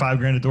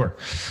 $5,000 a door.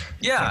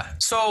 Yeah.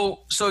 So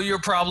you're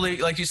probably,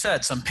 like you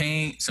said, some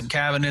paint, some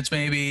cabinets,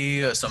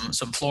 maybe some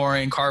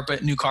flooring,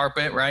 new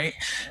carpet, right?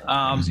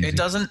 It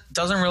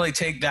doesn't really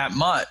take that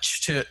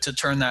much to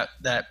turn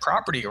that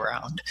property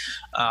around.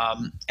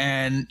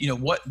 And you know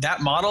what,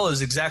 that model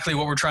is exactly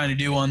what we're trying to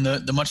do on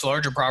the much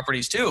larger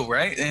properties too,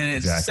 right? And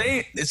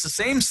it's the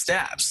same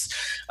steps,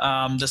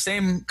 the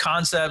same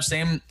concept,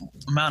 same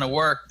amount of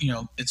work. You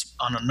know, it's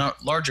on a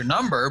larger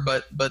number,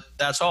 but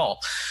that's all.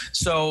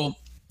 So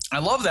I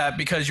love that,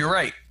 because you're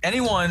right.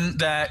 Anyone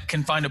that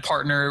can find a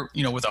partner,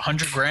 you know, with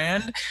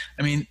 $100,000,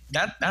 I mean,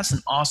 that's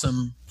an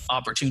awesome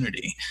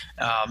opportunity.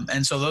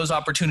 And so those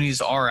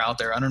opportunities are out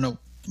there. I don't know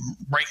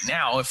right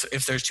now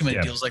if there's too many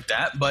deals like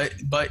that. But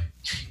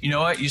you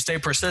know what? You stay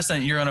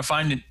persistent, you're going to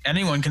find it.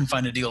 Anyone can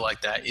find a deal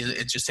like that.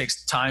 It just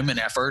takes time and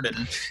effort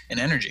and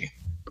energy.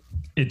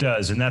 It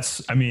does. And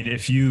that's, I mean,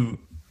 if you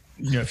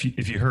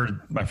heard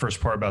my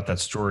first part about that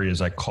story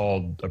is I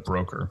called a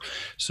broker.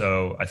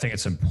 So I think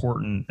it's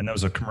important, and that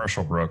was a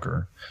commercial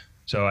broker.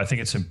 So I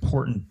think it's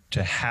important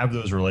to have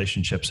those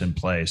relationships in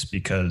place,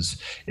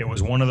 because it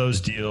was one of those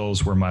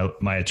deals where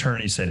my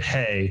attorney said,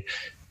 hey,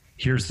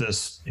 here's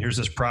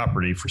this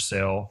property for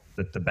sale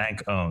that the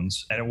bank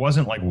owns. And it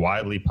wasn't like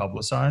widely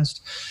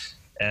publicized.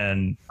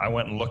 And I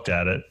went and looked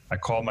at it. I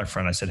called my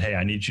friend. I said, hey,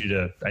 I need you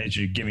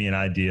to give me an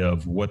idea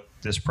of what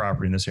this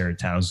property in this area of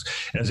town is.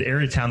 And it was an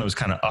area of town that was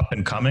kind of up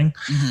and coming.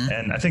 Mm-hmm.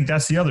 And I think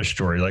that's the other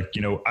story. Like,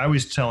 you know, I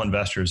always tell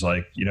investors,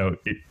 like, you know,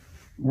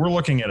 we're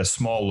looking at a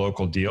small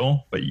local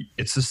deal, but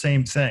it's the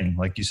same thing.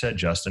 Like you said,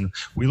 Justin,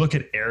 we look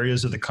at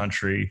areas of the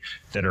country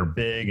that are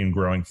big and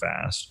growing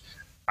fast.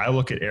 I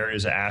look at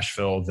areas of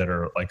Asheville that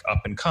are like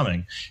up and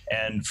coming.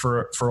 And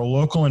for a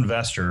local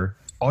investor,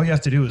 all you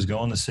have to do is go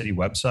on the city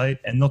website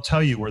and they'll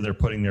tell you where they're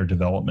putting their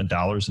development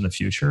dollars in the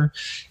future.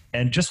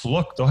 And just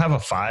look, they'll have a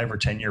 5 or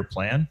 10 year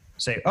plan.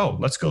 Say, oh,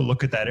 let's go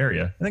look at that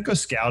area, and then go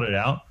scout it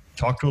out,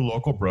 talk to a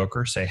local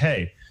broker, say,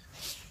 hey,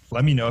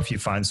 let me know if you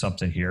find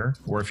something here.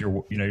 Or if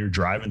you're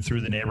driving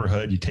through the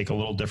neighborhood, you take a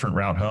little different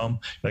route home,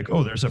 like,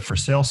 oh, there's a for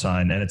sale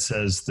sign and it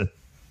says that,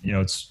 you know,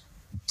 it's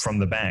from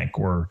the bank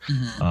or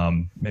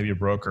maybe a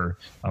broker,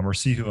 or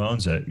see who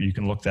owns it. You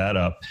can look that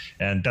up.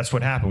 And that's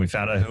what happened. We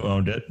found out who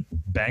owned it.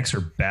 Banks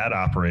are bad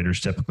operators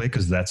typically,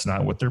 because that's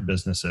not what their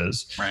business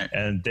is. Right.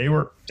 And they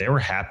were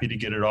happy to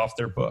get it off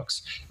their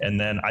books. And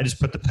then I just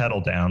put the pedal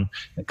down,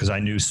 because I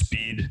knew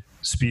speed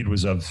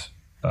was of,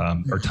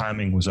 or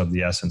timing was of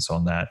the essence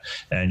on that.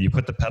 And you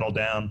put the pedal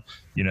down,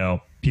 you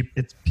know,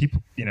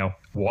 people, you know,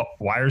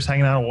 wires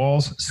hanging out of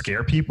walls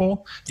scare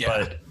people. Yeah.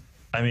 But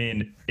I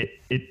mean,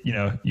 you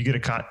know, you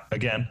get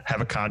have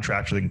a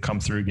contractor that can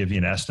come through, give you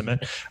an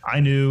estimate. I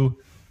knew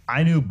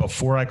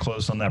before I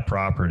closed on that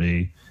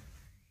property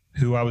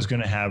who I was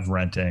going to have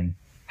renting,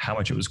 how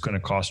much it was going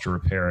to cost to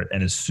repair it.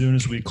 And as soon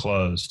as we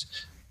closed,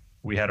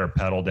 we had our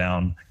pedal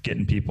down,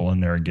 getting people in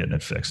there and getting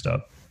it fixed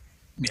up.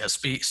 Yeah.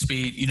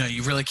 Speed, you know,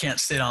 you really can't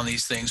sit on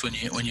these things when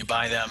you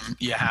buy them.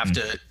 You have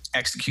to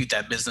execute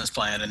that business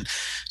plan. And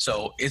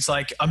so it's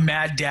like a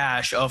mad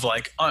dash of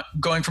like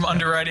going from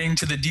underwriting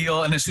to the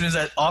deal. And as soon as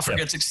that offer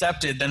gets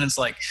accepted, then it's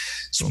like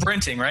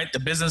sprinting, right? The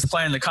business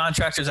plan, the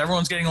contractors,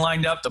 everyone's getting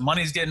lined up, the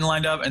money's getting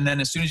lined up. And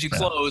then as soon as you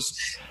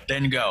close,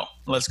 then go,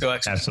 let's go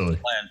execute the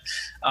plan.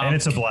 And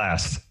it's a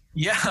blast.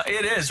 Yeah,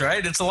 it is,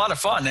 right? It's a lot of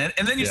fun.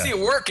 And then you see it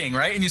working,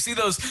 right? And you see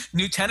those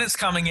new tenants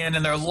coming in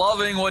and they're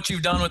loving what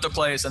you've done with the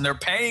place and they're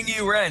paying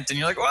you rent. And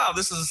you're like, wow,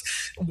 this is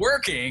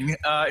working.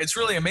 It's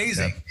really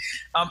amazing.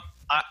 Yeah.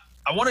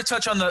 I want to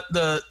touch on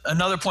the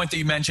another point that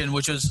you mentioned,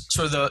 which was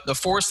sort of the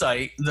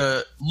foresight, you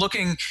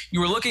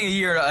were looking a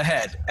year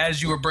ahead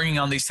as you were bringing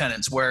on these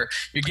tenants, where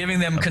you're giving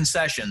them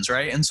concessions,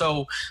 right? And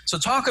so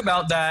talk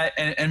about that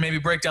and maybe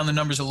break down the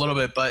numbers a little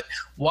bit. But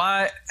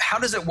how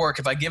does it work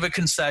if I give a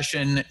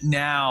concession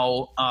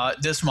now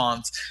this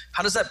month?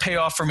 How does that pay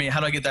off for me? How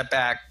do I get that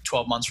back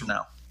 12 months from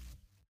now?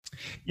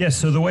 Yeah.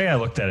 So the way I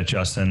looked at it,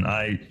 Justin,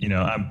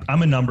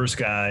 I'm a numbers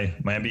guy.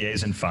 My MBA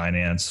is in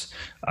finance.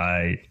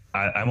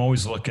 I'm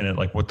always looking at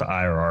like what the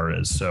IRR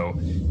is. So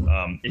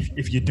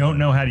if you don't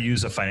know how to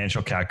use a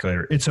financial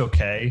calculator, it's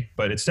okay,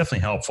 but it's definitely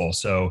helpful.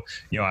 So,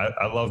 you know,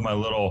 I love my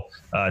little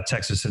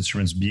Texas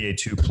Instruments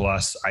BA2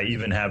 Plus. I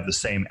even have the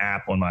same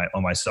app on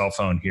my cell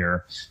phone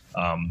here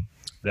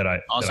that I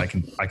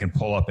can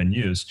pull up and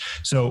use.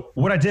 So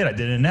what I did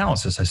an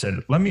analysis. I said,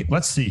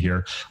 let's see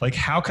here, like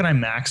how can I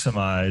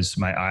maximize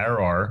my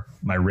IRR,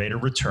 my rate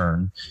of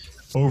return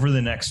over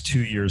the next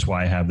 2 years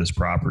while I have this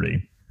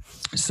property.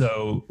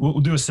 So we'll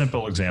do a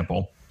simple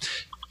example.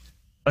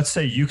 Let's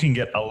say you can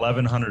get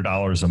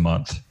 $1,100 a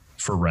month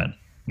for rent,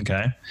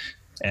 okay?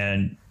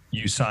 And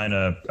you sign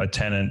a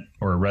tenant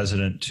or a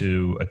resident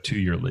to a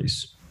 2-year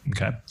lease,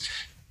 okay?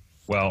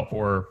 Well,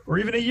 or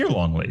even a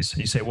year-long lease.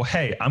 And you say, well,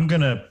 hey, I'm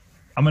gonna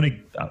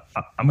get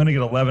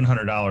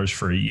 $1,100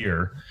 for a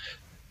year,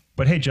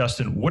 but hey,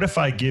 Justin, what if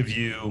I give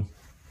you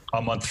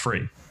a month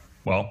free?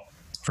 Well,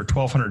 for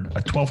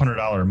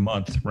 $1,200 a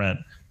month rent,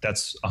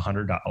 that's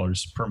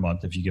 $100 per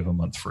month if you give a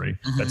month free.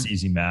 Mm-hmm. That's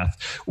easy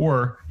math.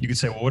 Or you could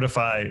say, well, what if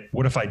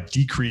I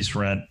decrease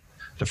rent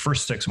the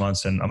first 6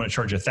 months, and I'm going to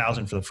charge you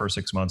 $1,000 for the first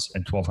 6 months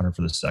and $1,200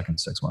 for the second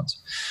 6 months.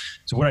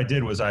 So what I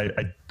did was I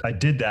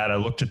did that. I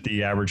looked at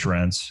the average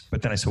rents,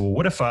 but then I said, well,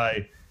 what if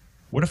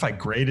I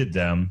graded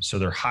them so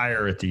they're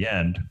higher at the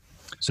end?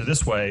 So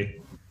this way,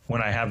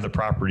 when I have the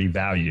property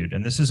valued,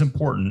 and this is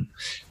important,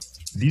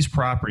 these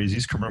properties,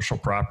 these commercial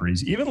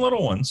properties, even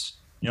little ones,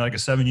 you know, like a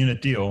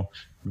 7-unit deal,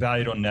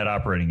 valued on net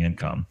operating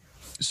income.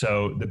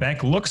 So the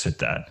bank looks at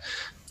that.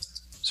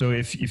 So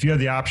if you have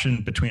the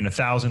option between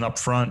 $1,000 up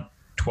front,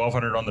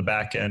 $1,200 on the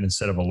back end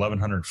instead of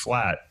 $1,100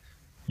 flat,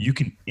 you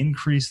can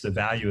increase the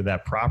value of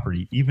that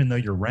property even though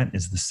your rent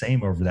is the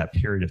same over that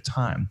period of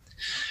time.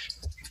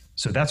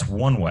 So that's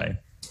one way.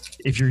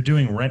 if you're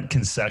doing rent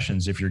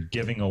concessions, if you're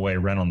giving away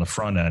rent on the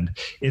front end,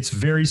 it's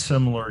very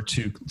similar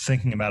to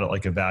thinking about it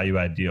like a value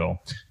add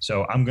deal.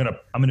 So I'm going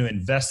to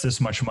invest this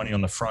much money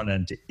on the front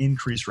end to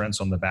increase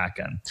rents on the back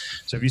end.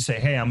 So if you say,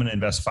 hey, I'm going to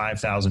invest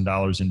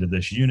 $5,000 into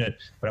this unit,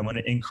 but I'm going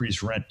to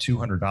increase rent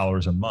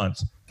 $200 a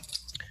month,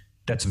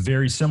 that's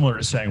very similar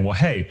to saying, well,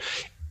 hey,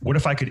 what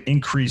if I could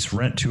increase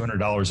rent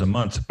 $200 a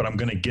month, but I'm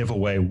going to give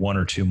away 1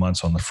 or 2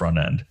 months on the front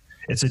end?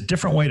 It's a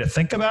different way to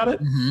think about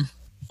it,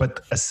 but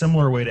a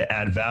similar way to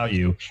add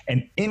value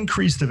and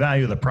increase the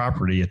value of the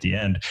property at the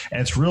end. And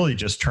it's really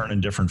just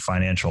turning different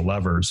financial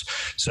levers.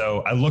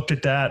 So I looked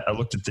at that. I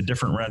looked at the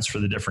different rents for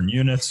the different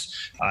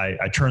units.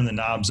 I turned the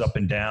knobs up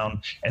and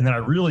down. And then I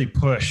really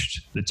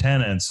pushed the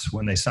tenants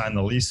when they signed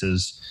the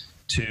leases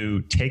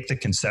to take the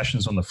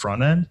concessions on the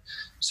front end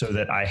so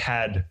that I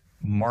had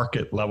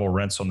market level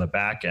rents on the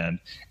back end.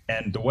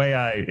 And the way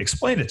I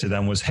explained it to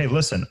them was, hey,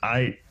 listen,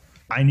 I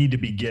need to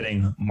be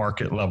getting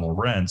market level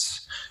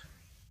rents.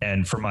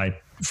 And for my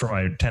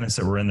tenants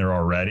that were in there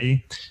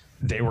already,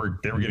 they were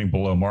getting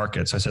below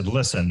market. So I said,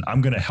 listen, I'm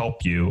going to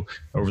help you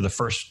over the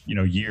first,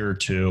 year or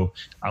two.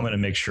 I'm going to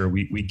make sure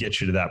we get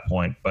you to that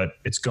point, but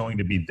it's going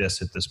to be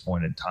this at this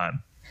point in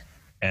time.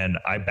 And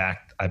I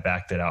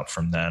backed it out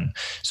from then.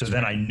 So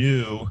then I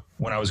knew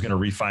when I was going to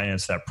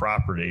refinance that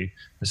property,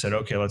 I said,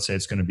 okay, let's say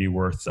it's going to be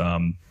worth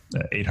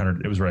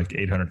 $800. It was like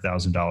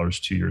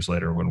 $800,000 2 years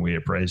later when we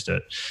appraised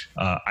it.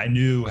 I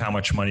knew how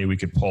much money we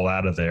could pull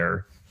out of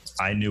there.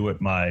 I knew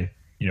what my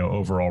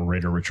overall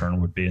rate of return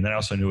would be, and then I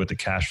also knew what the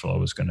cash flow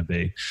was going to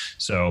be.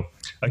 So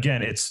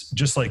again, it's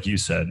just like you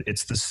said,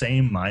 it's the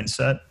same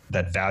mindset,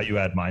 that value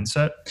add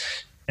mindset,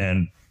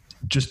 and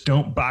just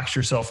don't box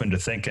yourself into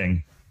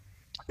thinking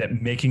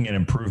that making an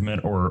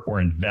improvement or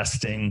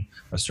investing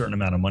a certain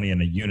amount of money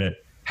in a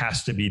unit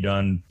has to be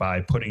done by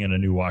putting in a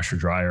new washer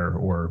dryer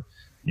or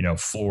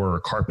floor or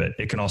carpet.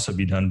 It can also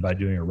be done by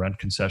doing a rent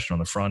concession on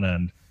the front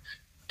end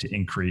to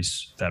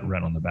increase that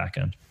rent on the back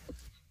end.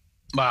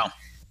 Wow.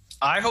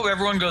 I hope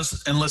everyone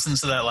goes and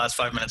listens to that last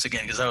 5 minutes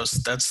again, because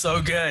that's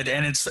so good,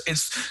 and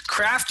it's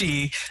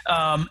crafty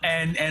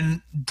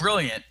and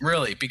brilliant,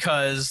 really,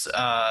 because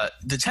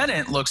the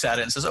tenant looks at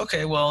it and says,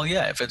 okay, well,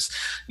 yeah, if it's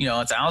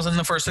 $1,000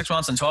 the first 6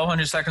 months and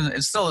 $1,200 second,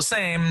 it's still the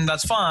same.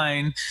 That's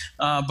fine.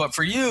 But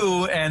for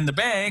you and the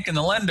bank and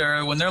the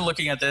lender, when they're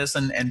looking at this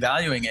and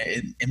valuing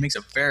it, it makes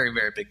a very,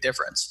 very big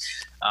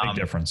difference. Big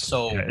difference.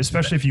 So,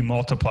 especially if you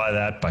multiply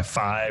that by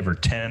 5 or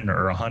 10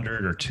 or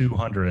 100 or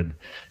 200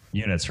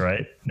 units,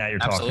 right? Now you're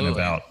talking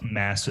about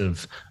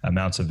massive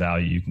amounts of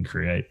value you can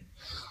create.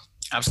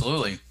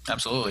 Absolutely.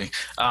 That's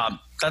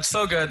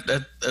so good.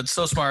 That's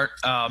so smart.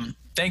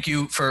 Thank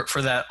you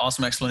for that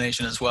awesome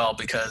explanation as well,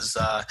 because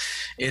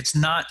that's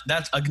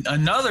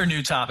another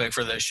new topic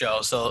for this show.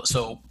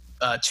 So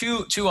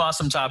three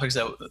awesome topics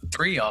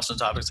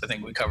I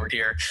think we covered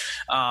here.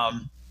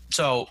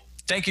 So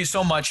thank you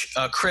so much,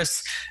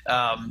 Chris.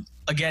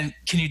 Again,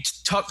 can you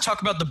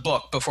talk about the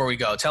book before we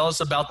go? Tell us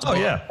about the book,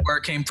 where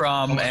it came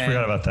from. I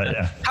forgot about that,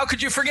 yeah. How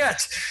could you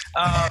forget?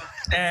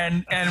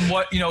 And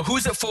what,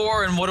 who's it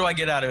for, and what do I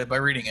get out of it by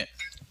reading it?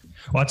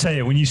 Well, I'll tell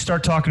you, when you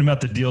start talking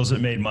about the deals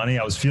that made money,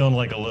 I was feeling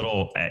like a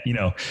little,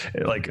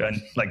 like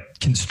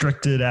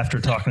constricted after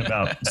talking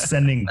about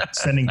sending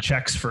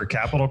checks for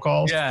capital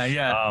calls.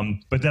 Yeah.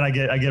 But then I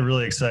get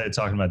really excited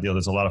talking about deals.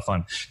 It's a lot of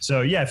fun.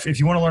 So yeah, if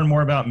you want to learn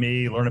more about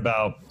me, learn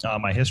about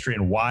my history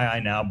and why I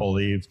now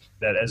believe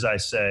that, as I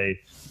say,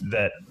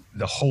 that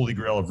the holy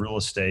grail of real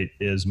estate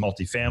is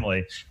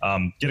multifamily,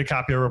 get a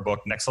copy of our book,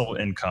 Next Level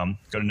Income.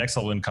 Go to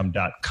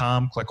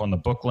nextlevelincome.com, click on the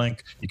book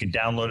link. You can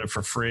download it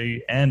for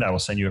free, and I will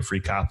send you a free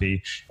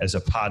copy as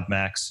a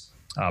PodMax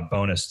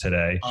bonus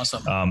today.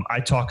 Awesome. I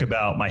talk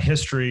about my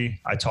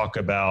history. I talk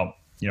about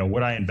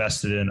what I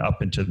invested in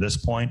up until this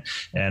point.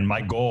 And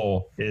my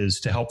goal is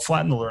to help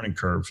flatten the learning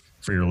curve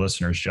for your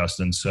listeners,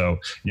 Justin. So,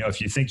 if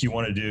you think you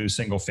want to do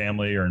single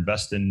family or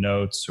invest in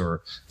notes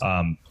or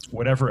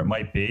whatever it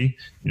might be,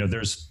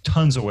 there's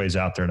tons of ways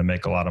out there to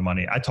make a lot of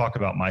money. I talk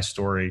about my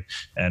story,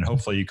 and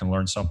hopefully you can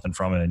learn something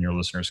from it and your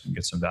listeners can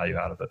get some value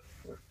out of it.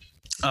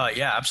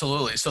 Yeah,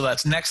 absolutely. So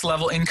that's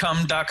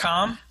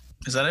nextlevelincome.com.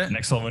 Is that it?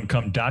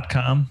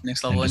 Nextlevelincome.com.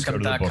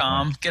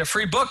 Nextlevelincome.com. Get a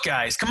free book,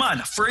 guys. Come on,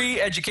 free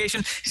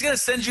education. He's going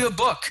to send you a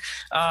book.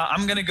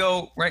 I'm going to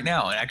go right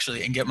now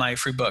and get my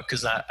free book,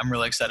 because I'm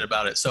really excited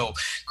about it. So,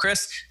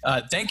 Chris,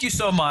 thank you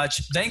so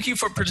much. Thank you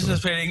for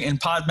participating in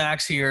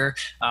PodMax here.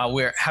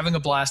 We're having a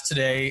blast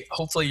today.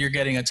 Hopefully, you're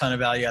getting a ton of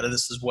value out of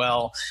this as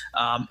well.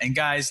 And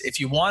guys, if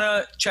you want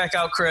to check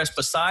out Chris,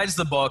 besides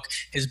the book,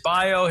 his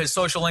bio, his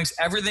social links,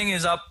 everything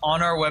is up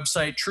on our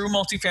website,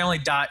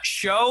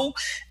 truemultifamily.show.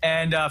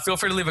 And feel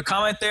free to leave a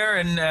comment there,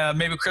 and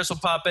maybe Chris will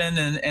pop in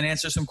and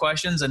answer some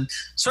questions. And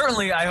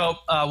certainly, I hope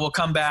we'll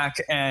come back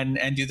and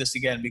do this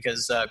again,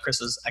 because Chris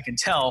is, I can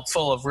tell,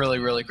 full of really,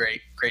 really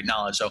great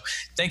knowledge. So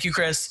thank you,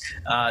 Chris.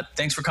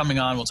 Thanks for coming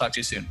on. We'll talk to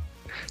you soon.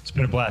 It's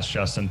been a blast,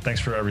 Justin. Thanks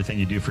for everything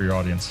you do for your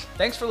audience.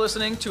 Thanks for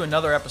listening to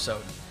another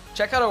episode.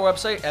 Check out our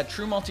website at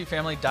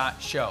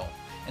truemultifamily.show.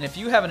 And if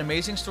you have an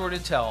amazing story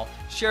to tell,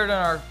 share it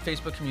on our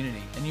Facebook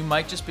community, and you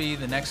might just be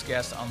the next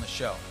guest on the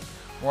show.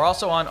 We're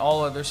also on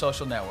all other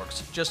social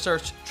networks. Just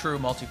search True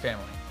Multifamily.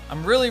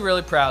 I'm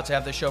really proud to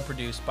have the show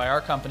produced by our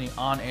company,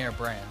 On Air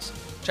Brands.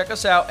 Check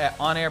us out at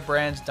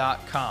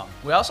onairbrands.com.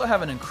 We also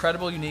have an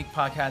incredible, unique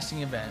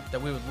podcasting event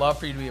that we would love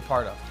for you to be a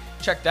part of.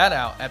 Check that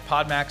out at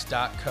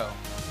podmax.co.